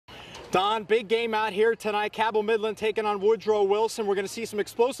Don, big game out here tonight. Cabell Midland taking on Woodrow Wilson. We're going to see some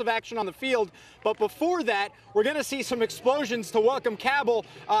explosive action on the field. But before that, we're going to see some explosions to welcome Cabell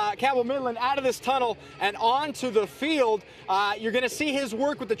Midland out of this tunnel and onto the field. You're going to see his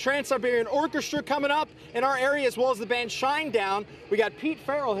work with the Trans-Siberian Orchestra coming up in our area, as well as the band Shinedown. We got Pete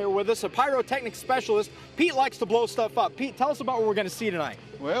Farrell here with us, a pyrotechnics specialist. Pete likes to blow stuff up. Pete, tell us about what we're going to see tonight.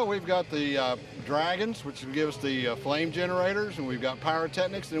 Well, we've got the dragons, which will give us the flame generators, and we've got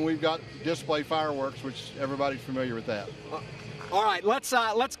pyrotechnics, and we've got display fireworks, which everybody's familiar with that. All right,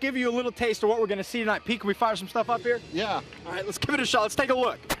 let's give you a little taste of what we're going to see tonight. Pete, can we fire some stuff up here? Yeah. All right, let's give it a shot. Let's take a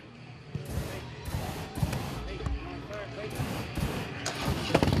look.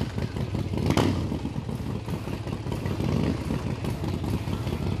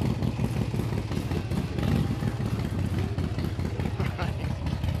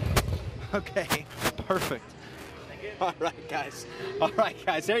 Okay, perfect. All right, guys.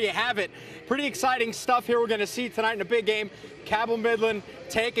 There you have it. Pretty exciting stuff here we're going to see tonight in a big game. Cabell Midland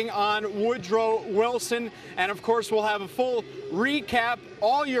taking on Woodrow Wilson. And, of course, we'll have a full recap,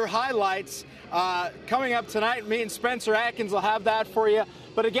 all your highlights coming up tonight. Me and Spencer Atkins will have that for you.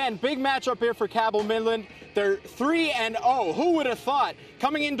 But, again, big matchup here for Cabell Midland. They're 3-0. Who would have thought,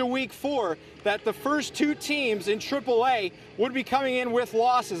 coming into Week 4, that the first two teams in AAA would be coming in with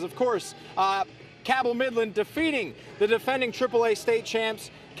losses? Of course, Cabell Midland defeating the defending AAA state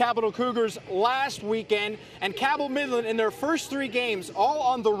champs, Capital Cougars, last weekend. And Cabell Midland, in their first 3 games, all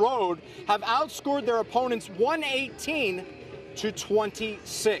on the road, have outscored their opponents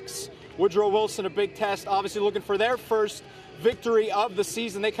 118-26. Woodrow Wilson, a big test, obviously looking for their first victory of the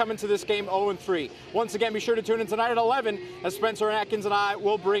season. They come into this game 0-3. Once again, be sure to tune in tonight at 11 as Spencer Atkins and I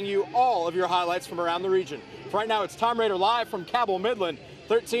will bring you all of your highlights from around the region. For right now, it's Tom Rader live from Cabell Midland,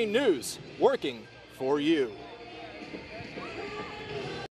 13 News, working for you.